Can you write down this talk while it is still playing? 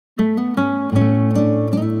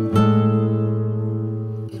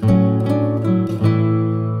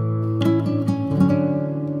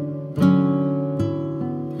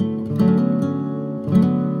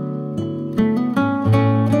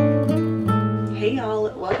Hey y'all,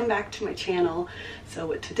 welcome back to my channel.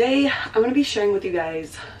 So today I'm going to be sharing with you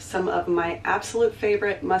guys some of my absolute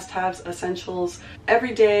favorite must-haves, essentials,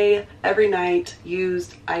 every day, every night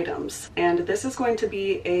used items. And this is going to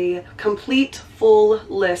be a complete full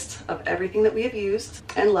list of everything that we have used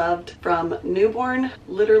and loved, from newborn,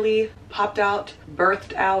 literally popped out,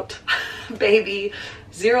 birthed out, baby,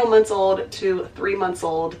 0 months old to 3 months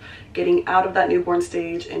old, getting out of that newborn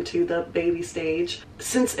stage into the baby stage.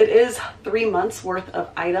 Since it is 3 months worth of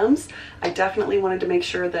items, I definitely wanted to make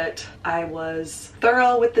sure that I was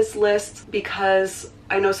thorough with this list, because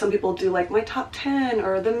I know some people do like my top 10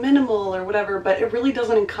 or the minimal or whatever, but it really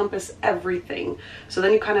doesn't encompass everything. So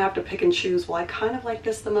then you kind of have to pick and choose, well, I kind of like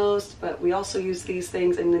this the most, but we also use these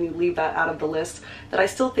things, and then you leave that out of the list that I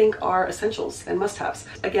still think are essentials and must-haves.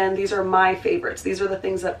 Again, these are my favorites. These are the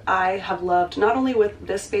things that I have loved, not only with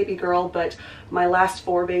this baby girl, but my last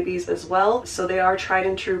 4 babies as well. So they are tried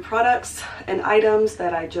and true products and items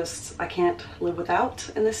that I can't live without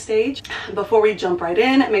in this stage. Before we jump right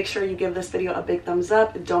in, make sure you give this video a big thumbs up.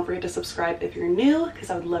 Don't forget to subscribe if you're new, because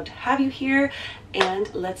I would love to have you here,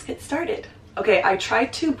 and let's get started. Okay, I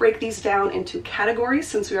tried to break these down into categories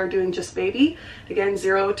since we are doing just baby. Again,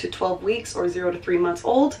 0 to 12 weeks or 0 to 3 months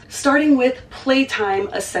old, starting with playtime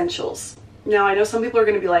essentials. Now, I know some people are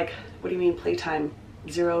going to be like, what do you mean playtime?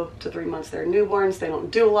 0 to 3 months, they're newborns, they don't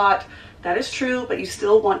do a lot. That is true, but you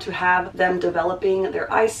still want to have them developing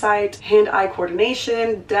their eyesight, hand-eye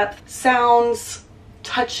coordination, depth, sounds,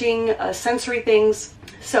 touching, sensory things.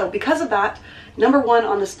 So because of that, number 1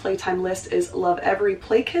 on this playtime list is Lovevery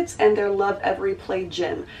Play Kits and their Lovevery Play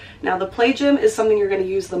Gym. Now the Play Gym is something you're going to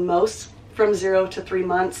use the most from 0 to 3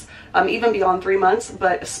 months, even beyond 3 months,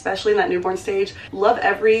 but especially in that newborn stage.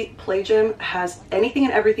 Lovevery Play Gym has anything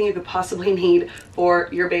and everything you could possibly need for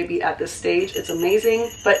your baby at this stage. It's amazing,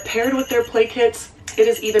 but paired with their play kits, it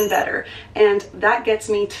is even better. And that gets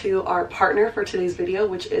me to our partner for today's video,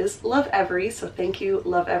 which is Lovevery. So thank you,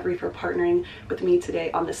 Lovevery, for partnering with me today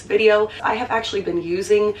on this video. I have actually been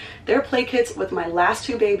using their play kits with my last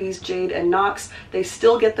 2 babies, Jade and Knox. They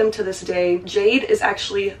still get them to this day. Jade is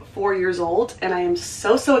actually 4 years old, and I am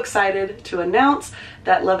so excited to announce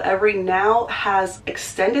that Lovevery now has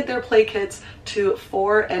extended their play kits to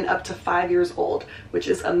 4 and up to 5 years old, which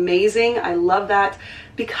is amazing. I love that,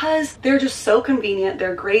 because they're just so convenient.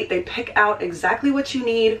 They're great. They pick out exactly what you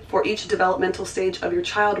need for each developmental stage of your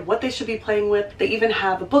child, what they should be playing with. They even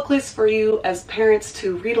have booklets for you as parents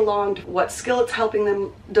to read along to what skill it's helping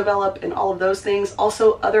them develop and all of those things.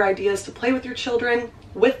 Also, other ideas to play with your children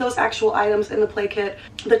with those actual items in the play kit.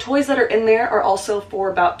 The toys that are in there are also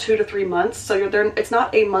for about 2 to 3 months. So it's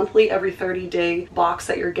not a monthly every 30-day box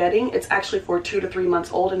that you're getting. It's actually for 2 to 3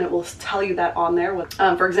 months old, and it will tell you that on there with,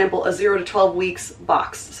 for example, a 0 to 12 weeks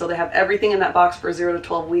box. So they have everything in that box for 0 to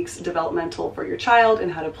 12 weeks developmental for your child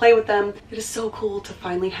and how to play with them. It is so cool to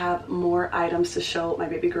finally have more items to show my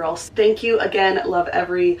baby girls. Thank you again,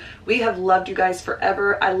 Lovevery. We have loved you guys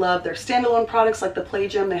forever. I love their standalone products like the Play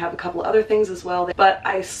Gym. They have a couple other things as well, but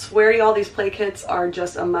I swear y'all, these play kits are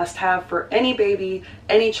just a must-have for any baby,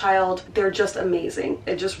 any child. They're just amazing.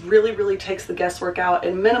 It just really takes the guesswork out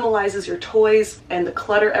and minimalizes your toys and the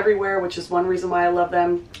clutter everywhere, which is one reason why I love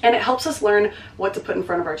them. And it helps us learn what to put in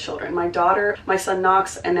front of our children. My daughter, my son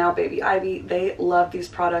Knox, and now baby Ivy, they love these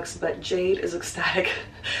products, but Jade is ecstatic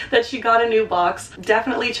that she got a new box.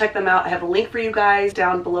 Definitely check them out. I have a link for you guys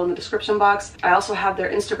down below in the description box. I also have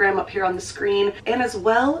their Instagram up here on the screen, and as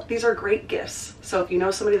well, these are great gifts. So if you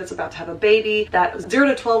know somebody that's about to have a baby, that 0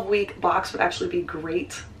 to 12 week box would actually be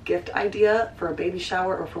great gift idea for a baby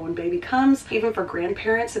shower or for when baby comes. Even for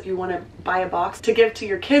grandparents, if you want to buy a box to give to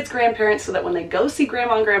your kids' grandparents so that when they go see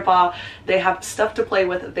grandma and grandpa, they have stuff to play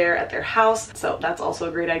with there at their house. So that's also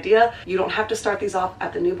a great idea. You don't have to start these off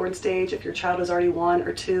at the newborn stage. If your child is already 1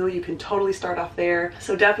 or 2, you can totally start off there.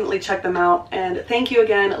 So definitely check them out. And thank you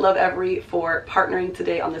again, Lovevery, for partnering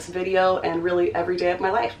today on this video and really every day of my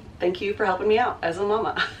life. Thank you for helping me out as a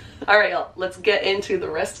mama. All right, y'all, let's get into the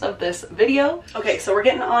rest of this video. Okay, so we're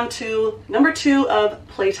getting on to number 2 of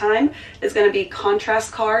playtime is going to be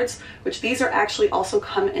contrast cards, which these are actually also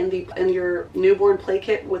come in your newborn play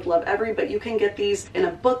kit with Lovevery, but you can get these in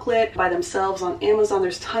a booklet by themselves on Amazon.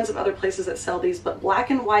 There's tons of other places that sell these, but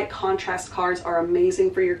black and white contrast cards are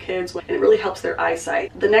amazing for your kids, and it really helps their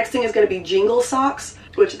eyesight. The next thing is going to be jingle socks,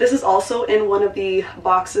 which this is also in one of the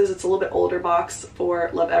boxes. It's a little bit older box for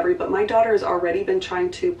Lovevery, but my daughter has already been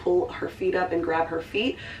trying to pull her feet up and grab her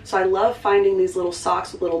feet. So I love finding these little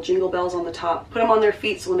socks with little jingle bells on the top. Put them on their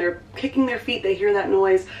feet so when they're kicking their feet, they hear that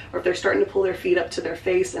noise, or if they're starting to pull their feet up to their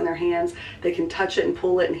face and their hands, they can touch it and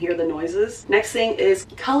pull it and hear the noises. Next thing is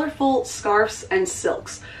colorful scarves and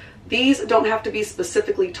silks. These don't have to be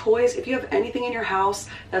specifically toys. If you have anything in your house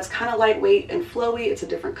that's kind of lightweight and flowy, it's a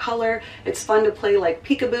different color, it's fun to play like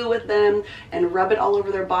peekaboo with them and rub it all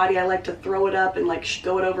over their body. I like to throw it up and like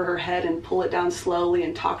throw it over her head and pull it down slowly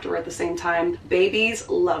and talk to her at the same time. Babies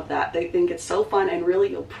love that. They think it's so fun, and really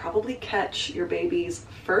you'll probably catch your baby's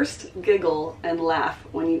first giggle and laugh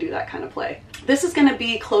when you do that kind of play. This is going to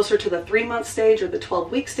be closer to the 3-month stage or the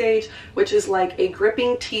 12-week stage, which is like a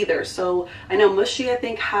gripping teether. So I know Mushy, I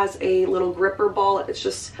think, has a little gripper ball. It's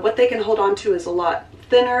just what they can hold on to is a lot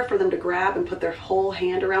thinner for them to grab and put their whole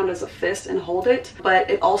hand around as a fist and hold it, but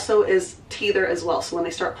it also is teether as well. So when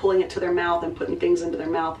they start pulling it to their mouth and putting things into their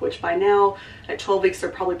mouth, which by now at 12 weeks they're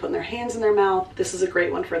probably putting their hands in their mouth, this is a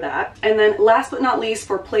great one for that. And then last but not least,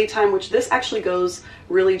 for playtime, which this actually goes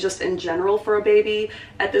really just in general for a baby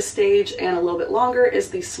at this stage and a little bit longer, is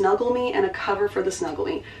the Snuggle Me and a cover for the Snuggle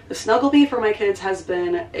Me. The Snuggle Me for my kids has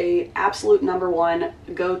been a absolute #1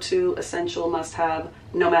 go-to essential must-have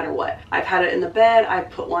no matter what. I've had it in the bed, I've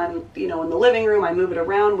put one, you know, in the living room, I move it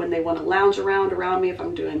around when they want to lounge around me if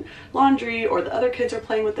I'm doing laundry or the other kids are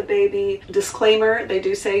playing with the baby. Disclaimer, they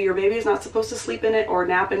do say your baby is not supposed to sleep in it or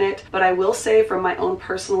nap in it, but I will say from my own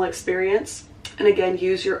personal experience, and again,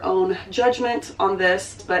 use your own judgment on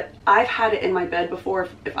this, but I've had it in my bed before.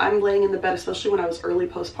 If I'm laying in the bed, especially when I was early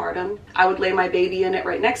postpartum, I would lay my baby in it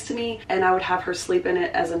right next to me and I would have her sleep in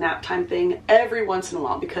it as a nap time thing every once in a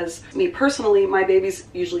while, because me personally, my babies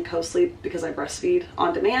usually co-sleep because I breastfeed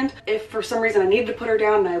on demand. If for some reason I needed to put her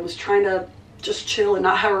down and I was trying to just chill and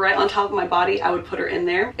not have her right on top of my body, I would put her in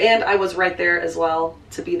there, and I was right there as well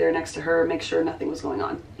to be there next to her, make sure nothing was going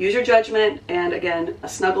on. Use your judgment, and again, a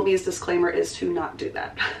Snuggle Me's disclaimer is to not do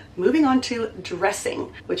that. Moving on to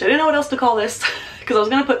dressing, which I didn't know what else to call this because I was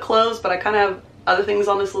gonna put clothes, but I kind of have other things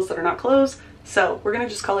on this list that are not clothes, so we're gonna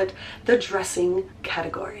just call it the dressing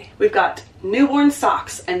category. We've got newborn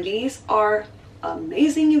socks, and these are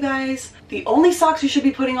amazing, you guys. The only socks you should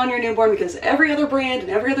be putting on your newborn, because every other brand and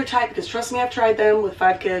every other type, because trust me, I've tried them with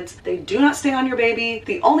 5 kids, they do not stay on your baby.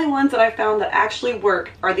 The only ones that I found that actually work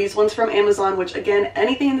are these ones from Amazon, which again,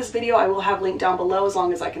 anything in this video I will have linked down below as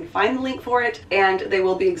long as I can find the link for it, and they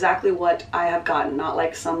will be exactly what I have gotten, not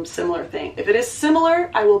like some similar thing. If it is similar,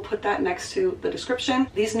 I will put that next to the description.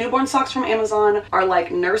 These newborn socks from Amazon are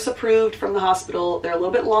like nurse approved from the hospital. They're a little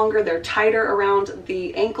bit longer, they're tighter around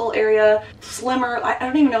the ankle area, slimmer. I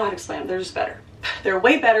don't even know how to explain them. They're just better. They're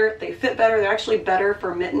way better, they fit better, they're actually better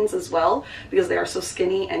for mittens as well because they are so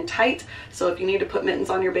skinny and tight. So if you need to put mittens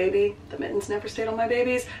on your baby, the mittens never stayed on my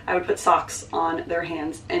babies, I would put socks on their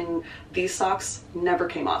hands, and these socks never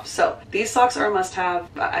came off. So these socks are a must-have.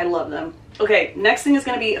 I love them. Okay, next thing is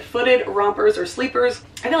going to be footed rompers or sleepers.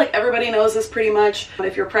 I feel like everybody knows this pretty much.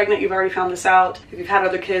 If you're pregnant, you've already found this out. If you've had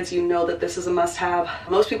other kids, you know that this is a must-have.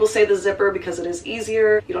 Most people say the zipper because it is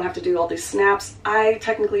easier. You don't have to do all these snaps. I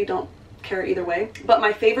technically don't care either way, but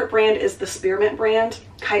my favorite brand is the Spearmint brand.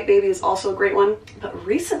 Kite Baby is also a great one. But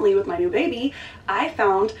recently with my new baby, I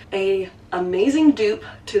found a amazing dupe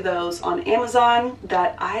to those on Amazon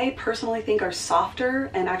that I personally think are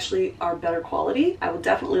softer and actually are better quality. I will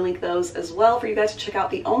definitely link those as well for you guys to check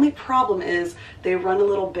out. The only problem is they run a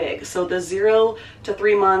little big. So the 0 to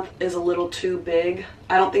 3 month is a little too big.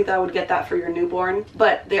 I don't think that I would get that for your newborn,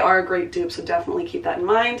 but they are a great dupe, so definitely keep that in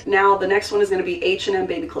mind. Now the next one is going to be H&M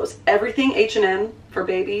baby clothes. Everything H&M for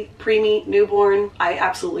baby, preemie, newborn, I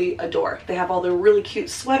absolutely adore. They have all the really cute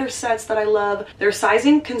sweater sets that I love. Their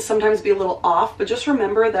sizing can sometimes be a little off, but just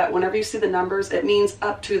remember that whenever you see the numbers, it means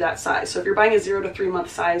up to that size. So if you're buying a 0 to 3 month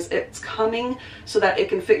size, it's coming so that it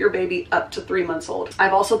can fit your baby up to 3 months old.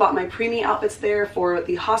 I've also bought my preemie outfits there for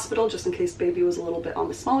the hospital, just in case baby was a little bit on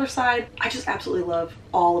the smaller side. I just absolutely love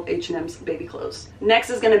all of H&M's baby clothes. Next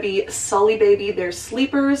is going to be Sully Baby. They're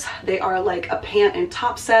sleepers. They are like a pant and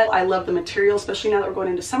top set. I love the material, especially now that we're going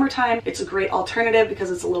into summertime. It's a great alternative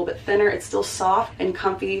because it's a little bit thinner. It's still soft and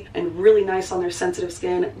comfy and really nice on their sensitive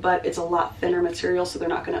skin, but it's a lot thinner material, so they're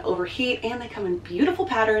not going to overheat, and they come in beautiful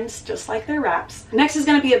patterns just like their wraps. Next is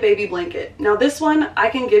going to be a baby blanket. Now this one, I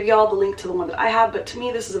can give y'all the link to the one that I have, but to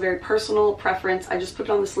me this is a very personal preference. I just put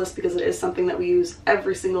it on this list because it is something that we use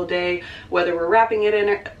every single day, whether we're wrapping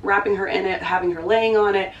her in it, having her laying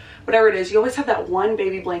on it, whatever it is. You always have that one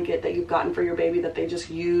baby blanket that you've gotten for your baby that they just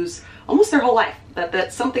use almost their whole life.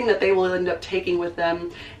 that's something that they will end up taking with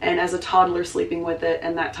them, and as a toddler sleeping with it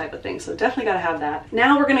and that type of thing. So definitely got to have that.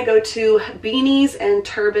 Now we're gonna go to beanies and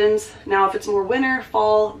turbans. Now if it's more winter,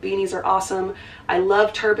 fall, beanies are awesome. I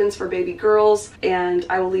love turbans for baby girls, and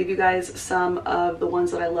I will leave you guys some of the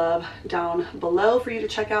ones that I love down below for you to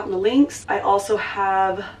check out in the links. I also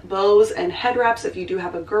have bows and head wraps if you do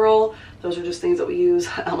have a girl. Those are just things that we use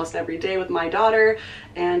almost every day with my daughter.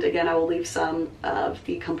 And again, I will leave some of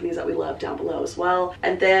the companies that we love down below as well.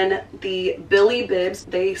 And then the Billy bibs,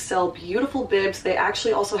 they sell beautiful bibs. They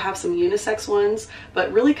actually also have some unisex ones,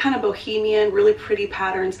 but really kind of bohemian, really pretty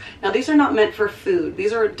patterns. Now these are not meant for food.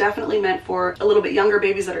 These are definitely meant for a little bit younger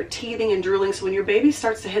babies that are teething and drooling. So when your baby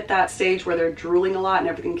starts to hit that stage where they're drooling a lot and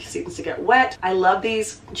everything seems to get wet, I love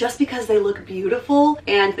these just because they look beautiful,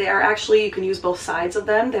 and they are actually, you can use both sides of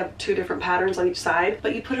them. They have two different patterns on each side,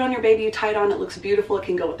 but you put it on your baby, you tie it on, it looks beautiful. It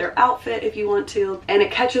can go with their outfit if you want to, and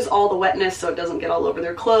it catches all the wetness so it doesn't get all over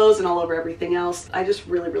their clothes and all over everything else. I just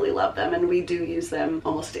really love them, and we do use them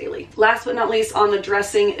almost daily. Last but not least on the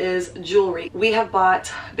dressing is jewelry. We have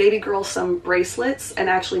bought baby girl some bracelets, and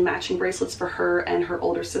actually matching bracelets for her and her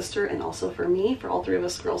older sister, and also for me, for all three of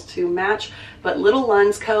us girls to match. But Little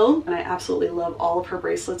Luns Co, and I absolutely love all of her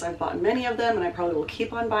bracelets. I've bought many of them and I probably will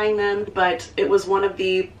keep on buying them, but it was one of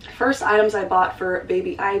the first items I bought for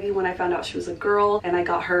baby Ivy when I found out she was a girl, and I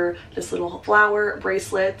got her this little flower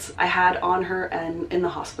bracelet I had on her and in the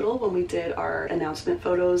hospital when we did our announcement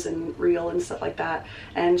photos and reel and stuff like that,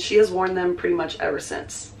 and she has worn them pretty much ever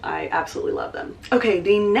since. I absolutely love them. Okay,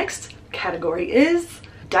 the next category is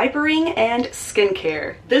diapering and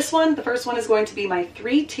skincare. This one, the first one, is going to be my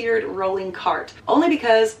 3-tiered rolling cart, only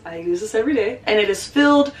because I use this every day, and it is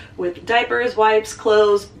filled with diapers, wipes,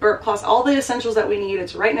 clothes, burp cloths, all the essentials that we need.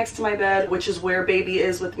 It's right next to my bed, which is where baby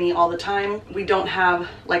is with me all the time. We don't have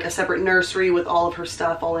like a separate nursery with all of her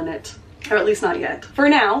stuff all in it, or at least not yet. For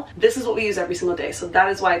now, this is what we use every single day, so that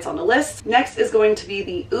is why it's on the list. Next is going to be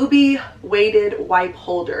the Ubi weighted wipe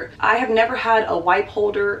holder. I have never had a wipe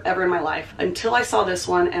holder ever in my life until I saw this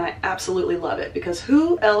one, and I absolutely love it, because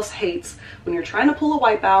who else hates when you're trying to pull a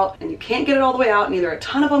wipe out and you can't get it all the way out, and either a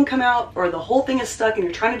ton of them come out or the whole thing is stuck and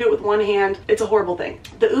you're trying to do it with one hand. It's a horrible thing.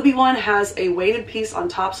 The Ubi one has a weighted piece on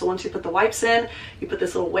top, so once you put the wipes in, you put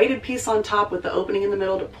this little weighted piece on top with the opening in the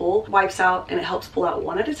middle to pull wipes out, and it helps pull out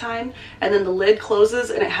one at a time. And then the lid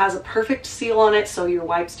closes and it has a perfect seal on it so your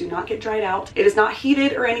wipes do not get dried out. It is not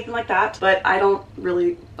heated or anything like that, but I'm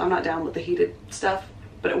not down with the heated stuff,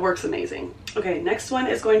 but it works amazing. Okay, next one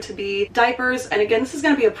is going to be diapers, and again, this is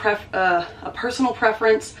going to be a personal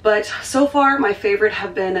preference, but so far my favorite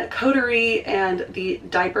have been Coterie and the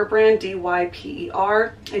diaper brand,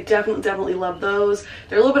 DYPER. I definitely love those.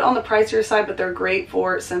 They're a little bit on the pricier side, but they're great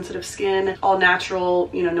for sensitive skin, all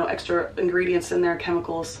natural, you know, no extra ingredients in there,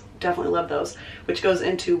 chemicals. Definitely love those, which goes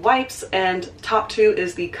into wipes. And top two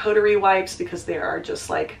is the Coterie wipes, because they are just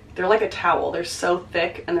like, they're like a towel. They're so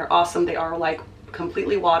thick and they're awesome. They are like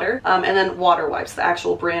completely water. And then water wipes, the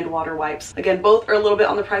actual brand water wipes. Again, both are a little bit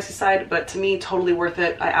on the pricey side, but to me, totally worth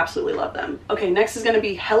it. I absolutely love them. Okay, next is going to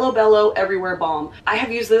be Hello Bello Everywhere Balm. I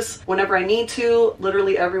have used this whenever I need to,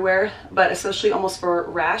 literally everywhere, but especially almost for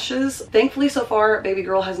rashes. Thankfully, so far, baby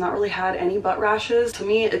girl has not really had any butt rashes. To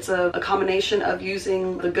me, it's a combination of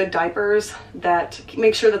using the good diapers that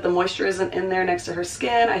make sure that the moisture isn't in there next to her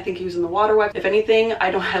skin. I think using the water wipe. If anything,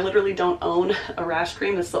 I literally don't own a rash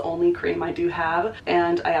cream. It's the only cream I do have,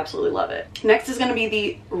 and I absolutely love it. Next is going to be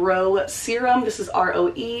the Roe serum. This is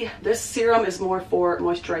ROE. This serum is more for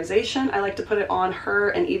moisturization. I like to put it on her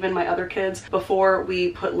and even my other kids before we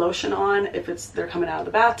put lotion on if they're coming out of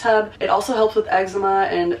the bathtub. It also helps with eczema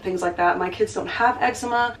and things like that. My kids don't have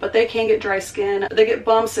eczema, but they can get dry skin. They get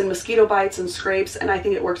bumps and mosquito bites and scrapes, and I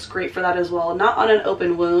think it works great for that as well. Not on an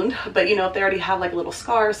open wound, but you know, if they already have like a little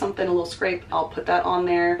scar or something, a little scrape, I'll put that on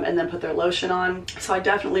there and then put their lotion on. So I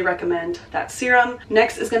definitely recommend that serum.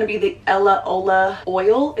 Next is going to be the Ella Ola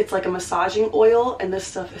oil. It's like a massaging oil, and this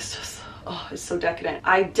stuff is just, oh, it's so decadent.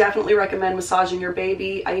 I definitely recommend massaging your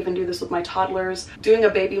baby. I even do this with my toddlers. Doing a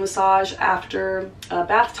baby massage after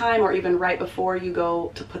bath time, or even right before you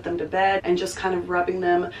go to put them to bed, and just kind of rubbing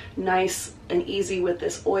them nice and easy with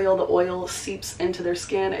this oil. The oil seeps into their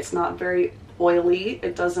skin. It's not very oily.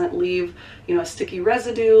 It doesn't leave, you know, a sticky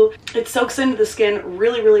residue. It soaks into the skin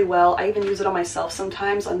really well. I even use it on myself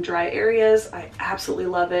sometimes on dry areas. I absolutely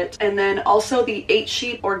love it. And then also the 8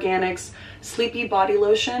 Sheep Organics Sleepy Body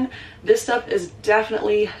Lotion. This stuff is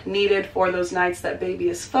definitely needed for those nights that baby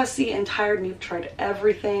is fussy and tired and you've tried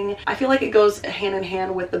everything. I feel like it goes hand in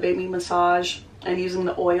hand with the baby massage and using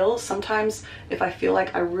the oil. Sometimes if I feel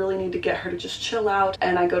like I really need to get her to just chill out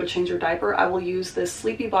and I go to change her diaper, I will use this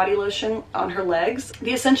Sleepy body lotion on her legs.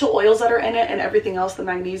 The essential oils that are in it and everything else, the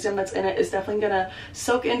magnesium that's in it, is definitely gonna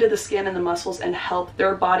soak into the skin and the muscles and help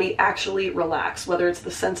their body actually relax, whether it's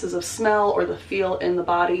the senses of smell or the feel in the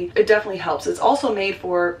body. It definitely helps. It's also made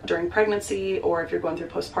for during pregnancy, or if you're going through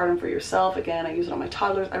postpartum for yourself. Again, I use it on my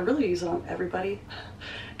toddlers. I really use it on everybody,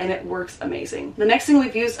 and it works amazing. The next thing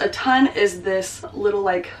we've used a ton is this little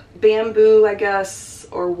like bamboo, I guess,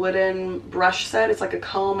 or wooden brush set. It's like a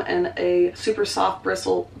comb and a super soft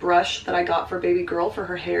bristle brush that I got for baby girl for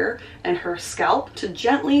her hair and her scalp, to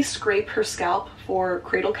gently scrape her scalp for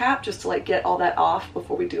cradle cap, just to like get all that off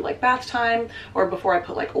before we do like bath time, or before I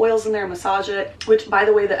put like oils in there and massage it. Which, by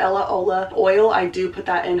the way, the Ella Ola oil, I do put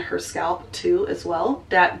that in her scalp too as well.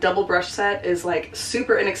 That double brush set is like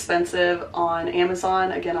super inexpensive on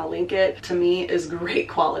Amazon. Again, I'll link it. To me, is great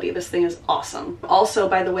quality. This thing is awesome. Also,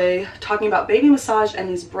 by the way, talking about baby massage and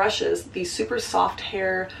these brushes, the super soft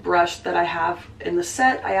hair brush that I have in the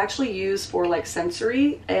set, I actually use for like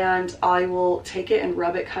sensory, and I will take it and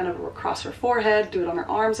rub it kind of across her forehead, do it on her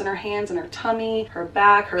arms and her hands and her tummy, her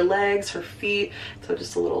back, her legs, her feet. So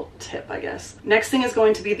just a little tip, I guess. Next thing is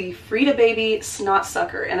going to be the Frida Baby Snot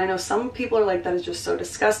Sucker. And I know some people are like, that is just so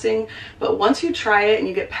disgusting, but once you try it and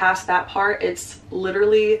you get past that part, it's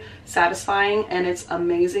literally satisfying and it's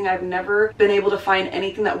amazing. I've never been able to find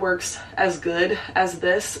anything that works as good as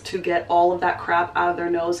this to get all of that crap out of their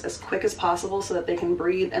nose as quick as possible so that they can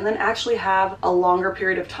breathe and then actually have a longer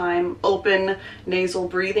period of time open nasal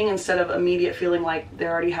breathing instead of immediate feeling like they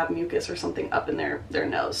already have mucus or something up in their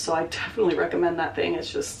nose. So I definitely recommend that thing.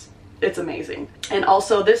 It's amazing. And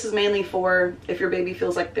also, this is mainly for if your baby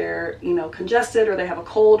feels like they're, you know, congested, or they have a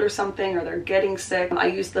cold or something, or they're getting sick. I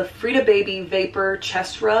use the Frida Baby Vapor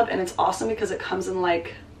Chest Rub, and it's awesome because it comes in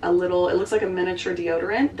like a little, it looks like a miniature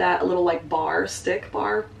deodorant, that little like stick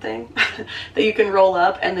bar thing that you can roll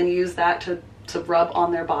up and then use that to rub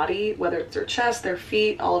on their body, whether it's their chest, their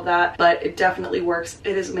feet, all of that. But it definitely works.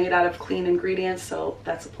 It is made out of clean ingredients, so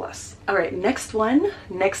that's a plus. All right, next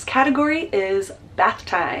category is bath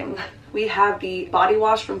time. We have the body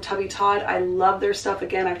wash from Tubby Todd. I love their stuff.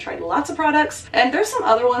 Again, I've tried lots of products, and there's some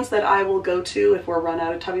other ones that I will go to if we're run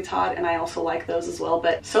out of Tubby Todd, and I also like those as well.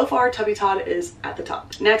 But so far, Tubby Todd is at the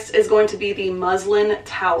top. Next is going to be the muslin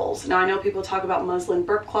towels. Now, I know people talk about muslin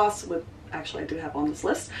burp cloths with, actually I do have on this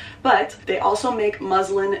list, but they also make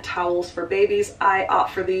muslin towels for babies. I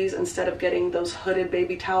opt for these instead of getting those hooded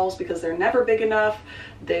baby towels because they're never big enough.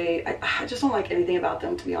 I just don't like anything about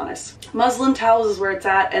them, to be honest. Muslin towels is where it's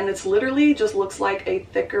at, and it's literally just looks like a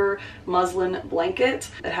thicker muslin blanket.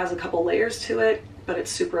 It has a couple layers to it, but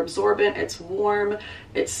it's super absorbent, it's warm,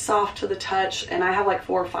 it's soft to the touch, and I have like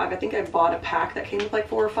 4 or 5. I think I bought a pack that came with like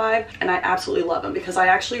 4 or 5, and I absolutely love them because I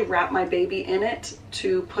actually wrap my baby in it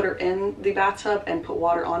to put her in the bathtub and put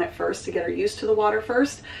water on it first to get her used to the water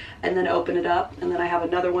first, and then open it up, and then I have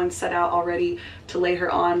another one set out already to lay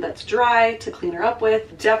her on that's dry to clean her up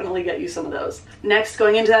with. Definitely get you some of those. Next,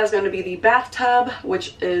 going into that is going to be the bathtub,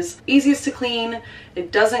 which is easiest to clean.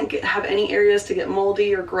 It doesn't have any areas to get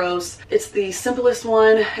moldy or gross. It's the simplest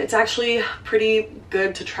one. It's actually pretty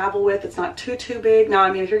good to travel with. It's not too big. Now,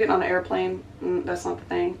 I mean, if you're getting on an airplane, that's not the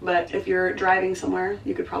thing, but if you're driving somewhere,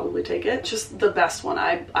 you could probably take it. Just the best one,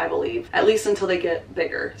 I believe, at least until they get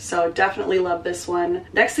bigger. So definitely love this one.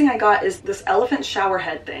 Next thing I got is this elephant shower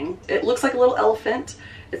head thing. It looks like a little elephant.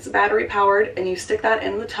 It's battery powered, and you stick that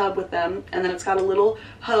in the tub with them, and then it's got a little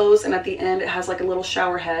hose, and at the end it has like a little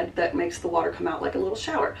shower head that makes the water come out like a little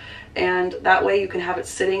shower. And that way you can have it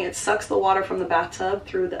sitting. It sucks the water from the bathtub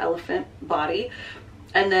through the elephant body,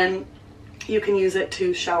 and then you can use it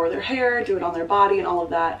to shower their hair, do it on their body and all of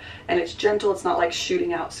that. And it's gentle, it's not like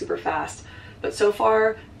shooting out super fast. But so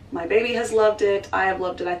far, my baby has loved it. I have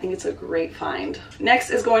loved it. I think it's a great find. Next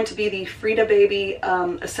is going to be the Frida Baby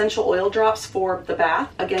essential oil drops for the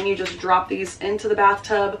bath. Again, you just drop these into the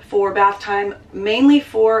bathtub for bath time, mainly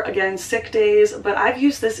for, again, sick days, but I've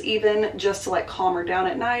used this even just to like calm her down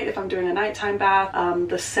at night if I'm doing a nighttime bath.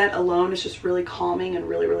 The scent alone is just really calming and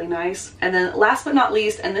really nice. And then last but not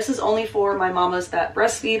least, and this is only for my mamas that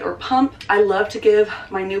breastfeed or pump, I love to give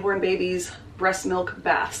my newborn babies breast milk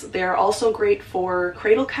baths. They are also great for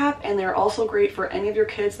cradle cap, and they're also great for any of your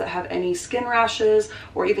kids that have any skin rashes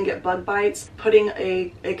or even get bug bites. Putting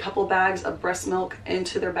a couple bags of breast milk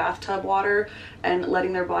into their bathtub water and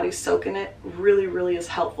letting their body soak in it really is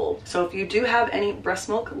helpful. So if you do have any breast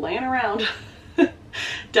milk laying around,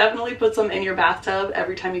 Definitely put some in your bathtub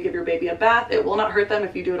every time you give your baby a bath. It will not hurt them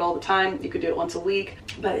if you do it all the time. You could do it once a week,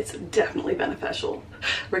 but it's definitely beneficial.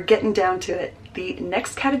 We're getting down to it. The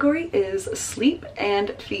next category is sleep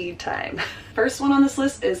and feed time. First one on this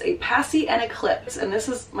list is a passy and a clips, and this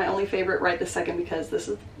is my only favorite right this second because this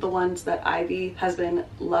is the ones that Ivy has been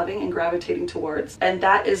loving and gravitating towards, and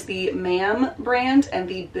that is the Mam brand and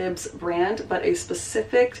the Bibs brand, but a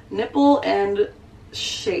specific nipple and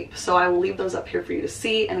shape. So I will leave those up here for you to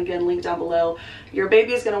see, and again, link down below. Your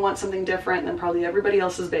baby is going to want something different than probably everybody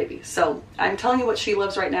else's baby. So I'm telling you what she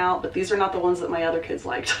loves right now, but these are not the ones that my other kids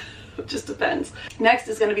liked. It just depends. Next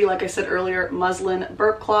is going to be, like I said earlier, muslin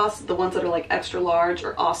burp cloths. The ones that are like extra large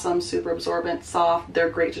are awesome, super absorbent, soft. They're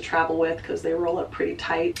great to travel with because they roll up pretty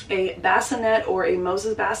tight. A bassinet or a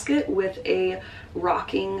Moses basket with a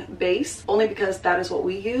rocking base, only because that is what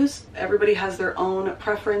we use. Everybody has their own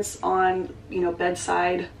preference on, you know,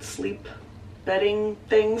 bedside sleep bedding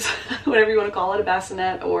things, whatever you want to call it, a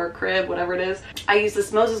bassinet or crib, whatever it is. I use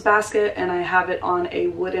this Moses basket and I have it on a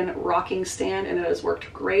wooden rocking stand, and it has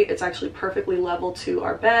worked great. It's actually perfectly level to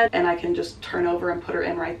our bed, and I can just turn over and put her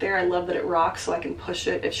in right there. I love that it rocks, so I can push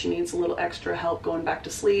it if she needs a little extra help going back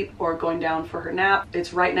to sleep or going down for her nap.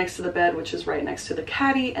 It's right next to the bed, which is right next to the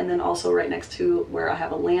caddy, and then also right next to where I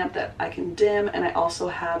have a lamp that I can dim, and I also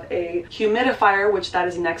have a humidifier, which that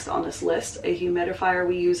is next on this list. A humidifier,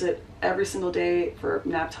 we use it every single day for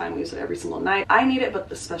nap time. We use it every single night. I need it,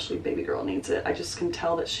 but especially baby girl needs it. I just can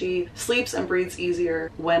tell that she sleeps and breathes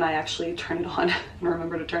easier when I actually turn it on and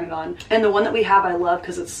remember to turn it on. And the one that we have I love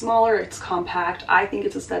because it's smaller, it's compact. I think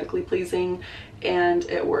it's aesthetically pleasing and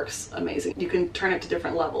it works amazing. You can turn it to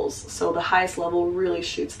different levels, so the highest level really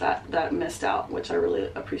shoots that mist out, which I really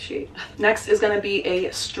appreciate. Next is going to be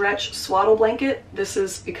a stretch swaddle blanket. This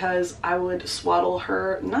is because I would swaddle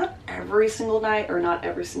her not every single night or not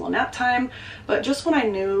every single nap time, but just when I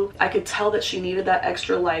knew I could tell that she needed that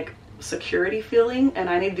extra like security feeling and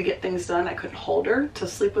I needed to get things done. I couldn't hold her to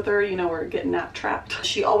sleep with her, you know, or get nap trapped.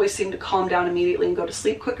 She always seemed to calm down immediately and go to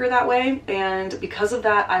sleep quicker that way, and because of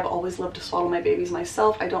that I've always loved to swaddle my babies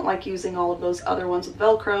myself. I don't like using all of those other ones with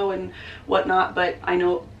Velcro and whatnot, but I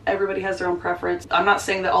know everybody has their own preference. I'm not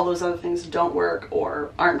saying that all those other things don't work or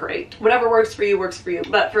aren't great. Whatever works for you works for you.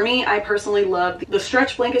 But for me, I personally love the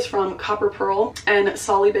stretch blankets from Copper Pearl and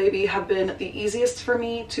Solly Baby have been the easiest for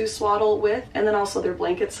me to swaddle with, and then also their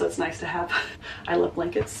blankets, so it's nice to have. I love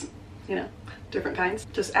blankets, you know, different kinds,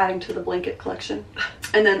 just adding to the blanket collection.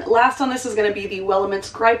 And then last on this is going to be the Wellement's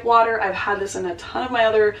Gripe Water. I've had this in a ton of my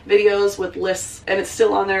other videos with lists, and it's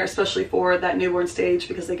still on there, especially for that newborn stage,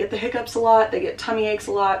 because they get the hiccups a lot, they get tummy aches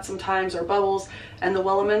a lot sometimes, or bubbles, and the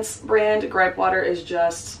Wellement's brand Gripe Water is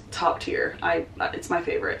just top tier. It's my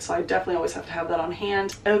favorite, so I definitely always have to have that on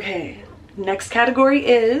hand. Okay, next category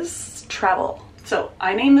is travel. So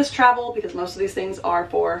I named this travel because most of these things are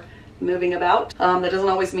for moving about. That doesn't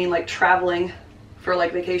always mean like traveling for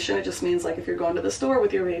like vacation. It just means like if you're going to the store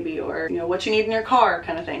with your baby, or you know what you need in your car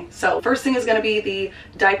kind of thing. So first thing is going to be the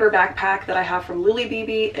diaper backpack that I have from Lily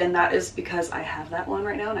BB, and that is because I have that one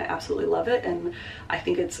right now and I absolutely love it, and I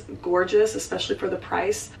think it's gorgeous, especially for the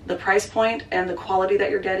price. The price point and the quality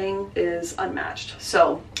that you're getting is unmatched.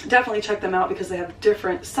 So definitely check them out because they have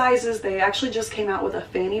different sizes. They actually just came out with a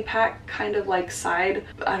fanny pack kind of like side,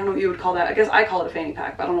 I don't know what you would call that. I guess I call it a fanny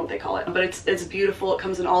pack, but I don't know what they call it. But it's beautiful. It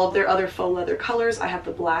comes in all of their other faux leather colors. I have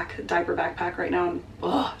the black diaper backpack right now, and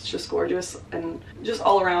oh, it's just gorgeous and just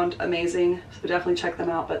all around amazing. So definitely check them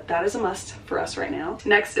out, but that is a must for us right now.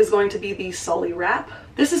 Next is going to be the Sully wrap.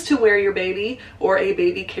 This is to wear your baby or a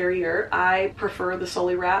baby carrier. I prefer the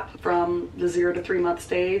Sully wrap from the 0 to 3 month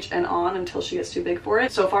stage and on until she gets too big for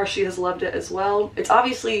it. So far she has loved it as well. It's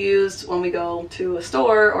obviously used when we go to a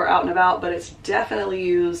store or out and about, but it's definitely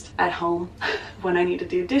used at home when I need to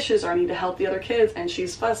do dishes or I need to help the other kids and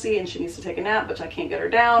she's fussy and she needs to take a nap, but I can't get her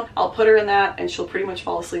down. I'll put her in that and she'll pretty much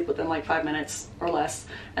fall asleep within like 5 minutes or less,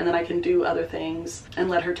 and then I can do other things and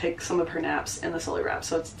let her take some of her naps in the Sully wrap.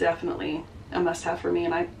 So it's definitely a must-have for me,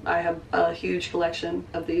 and I have a huge collection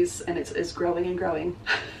of these, and it's growing and growing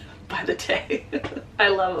by the day. I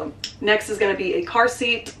love them. Next is going to be a car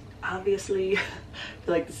seat. Obviously, I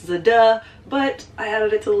feel like this is a duh, but I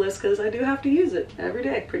added it to the list because I do have to use it every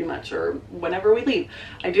day pretty much, or whenever we leave.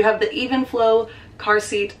 I do have the Even Flow car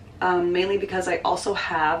seat, mainly because I also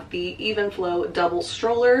have the Even Flow double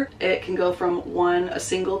stroller. It can go from a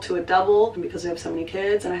single to a double because I have so many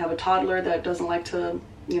kids, and I have a toddler that doesn't like to,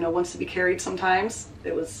 you know, wants to be carried sometimes.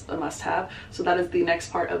 It was a must-have. So that is the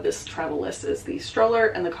next part of this travel list, is the stroller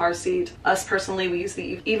and the car seat. Us personally, we use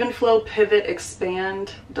the Even Flow Pivot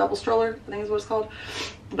Expand double stroller, I think is what it's called.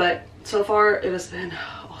 But so far it has been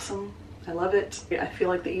awesome. I love it. I feel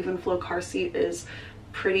like the Even Flow car seat is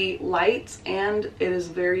pretty light and it is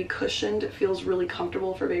very cushioned. It feels really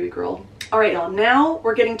comfortable for baby girl. All right, y'all, now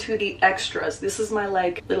we're getting to the extras. This is my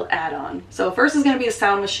like little add-on. So first is gonna be a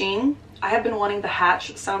sound machine. I have been wanting the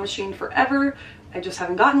Hatch sound machine forever. I just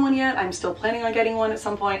haven't gotten one yet. I'm still planning on getting one at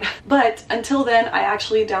some point. But until then, I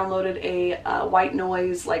actually downloaded a white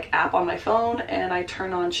noise like app on my phone, and I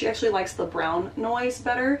turn on, she actually likes the brown noise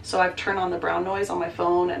better. So I've turned on the brown noise on my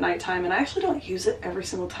phone at nighttime, and I actually don't use it every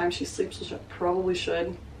single time she sleeps, which I probably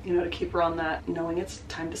should, you know, to keep her on that, knowing it's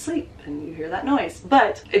time to sleep and you hear that noise.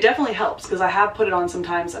 But it definitely helps because I have put it on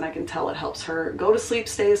sometimes and I can tell it helps her go to sleep,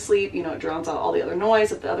 stay asleep. You know, it drowns out all the other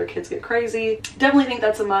noise if the other kids get crazy. Definitely think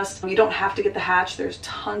that's a must. You don't have to get the Hatch. There's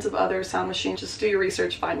tons of other sound machines. Just do your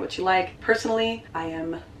research, find what you like. Personally, I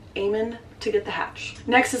am aiming to get the Hatch.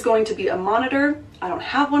 Next is going to be a monitor. I don't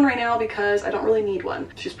have one right now because I don't really need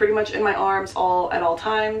one. She's pretty much in my arms at all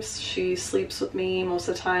times. She sleeps with me most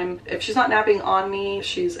of the time. If she's not napping on me,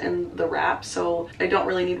 she's in the wrap, so I don't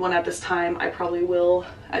really need one at this time. I probably will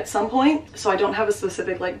at some point. So I don't have a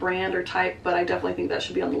specific like brand or type, but I definitely think that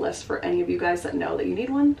should be on the list for any of you guys that know that you need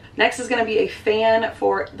one. Next is gonna be a fan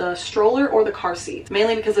for the stroller or the car seat,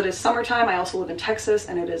 mainly because it is summertime. I also live in Texas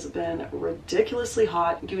and it has been ridiculously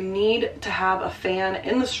hot. You need to have a fan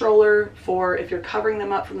in the stroller for if you're covering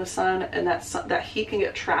them up from the sun, and that heat can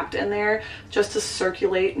get trapped in there, just to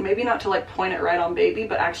circulate, maybe not to like point it right on baby,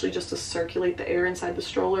 but actually just to circulate the air inside the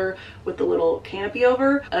stroller with the little canopy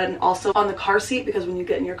over. And also on the car seat, because when you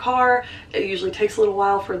get in your car, it usually takes a little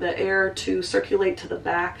while for the air to circulate to the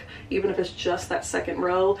back, even if it's just that second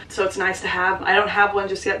row. So it's nice to have. I don't have one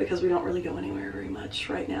just yet because we don't really go anywhere very much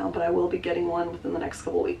right now, but I will be getting one within the next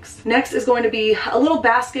couple weeks. Next is going to be a little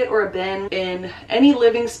basket or a bin in any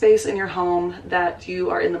living space in your home that you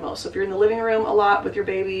are in the most. So if you're in the living room a lot with your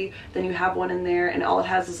baby, then you have one in there, and all it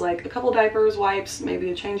has is like a couple diapers, wipes,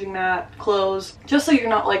 maybe a changing mat, clothes, just so you're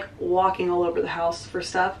not like walking all over the house for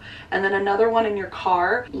stuff. And then another one in your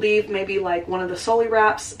car. Leave maybe like one of the Soli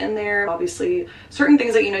wraps in there. Obviously certain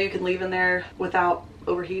things that you know you can leave in there without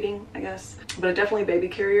overheating, I guess. But definitely baby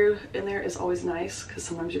carrier in there is always nice, because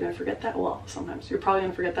sometimes you're gonna forget that. Well, sometimes you're probably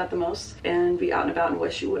gonna forget that the most and be out and about and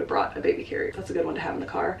wish you would have brought a baby carrier. That's a good one to have in the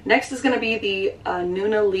car. Next is gonna be the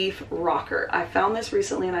Nuna Leaf rocker. I found this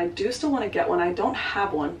recently and I do still want to get one. I don't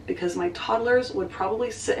have one because my toddlers would probably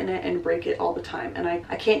sit in it and break it all the time, and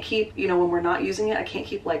I can't keep, you know, when we're not using it, I can't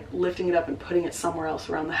keep like lifting it up and putting it somewhere else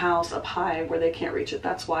around the house up high where they can't reach it.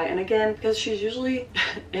 That's why. And again, because she's usually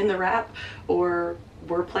in the wrap or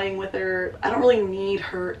we're playing with her, I don't really need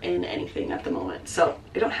her in anything at the moment. So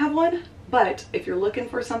I don't have one, but if you're looking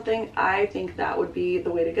for something, I think that would be the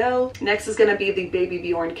way to go. Next is gonna be the Baby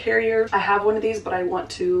Bjorn carrier. I have one of these, but I want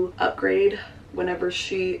to upgrade whenever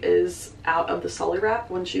she is out of the Soli wrap.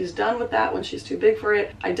 When she's done with that, when she's too big for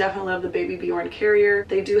it, I definitely love the Baby Bjorn carrier.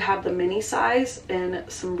 They do have the mini size in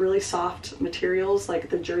some really soft materials, like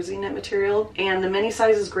the jersey knit material, and the mini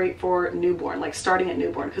size is great for newborn, like starting at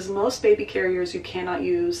newborn, because most baby carriers you cannot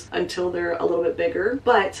use until they're a little bit bigger,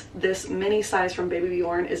 but this mini size from Baby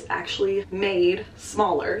Bjorn is actually made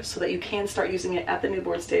smaller so that you can start using it at the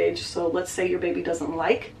newborn stage. So let's say your baby doesn't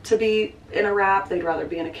like to be in a wrap, they'd rather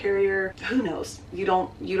be in a carrier, who knows, you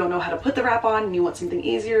don't know how to put the wrap on and you want something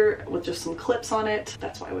easier with just some clips on it.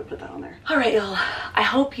 That's why I would put that on there. All right, y'all, I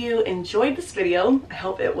hope you enjoyed this video. I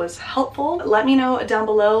hope it was helpful. Let me know down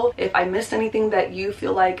below if I missed anything that you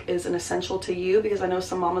feel like is an essential to you, because I know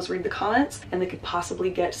some mamas read the comments and they could possibly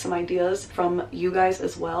get some ideas from you guys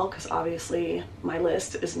as well, because obviously my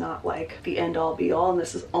list is not like the end all be all and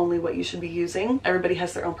this is only what you should be using. Everybody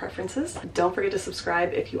has their own preferences. Don't forget to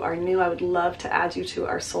subscribe if you are new. I would love to add you to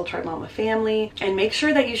our Soul Tribe Mama family, and make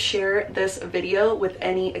sure that you share this video with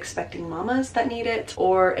any expecting mamas that need it,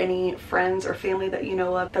 or any friends or family that you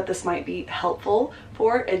know of that this might be helpful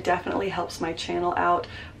for. It definitely helps my channel out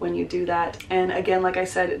when you do that. And again, like I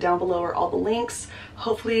said, down below are all the links.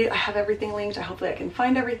 Hopefully I have everything linked. Hopefully I can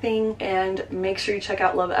find everything. And make sure you check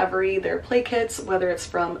out Lovevery, their play kits, whether it's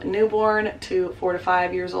from newborn to 4 to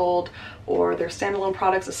 5 years old, or their standalone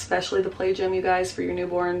products, especially the Play Gym, you guys, for your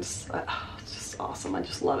newborns. It's just awesome. I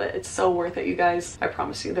just love it. It's so worth it, you guys. I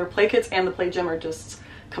promise you. Their play kits and the Play Gym are just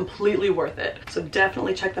completely worth it. So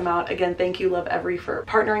definitely check them out. Again, thank you Lovevery for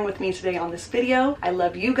partnering with me today on this video. I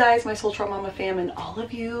love you guys, my Soul Tribe Mama fam, and all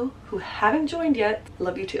of you who haven't joined yet, I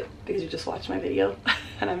love you too, because you just watched my video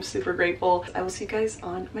and I'm super grateful. I will see you guys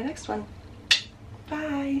on my next one.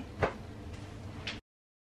 Bye.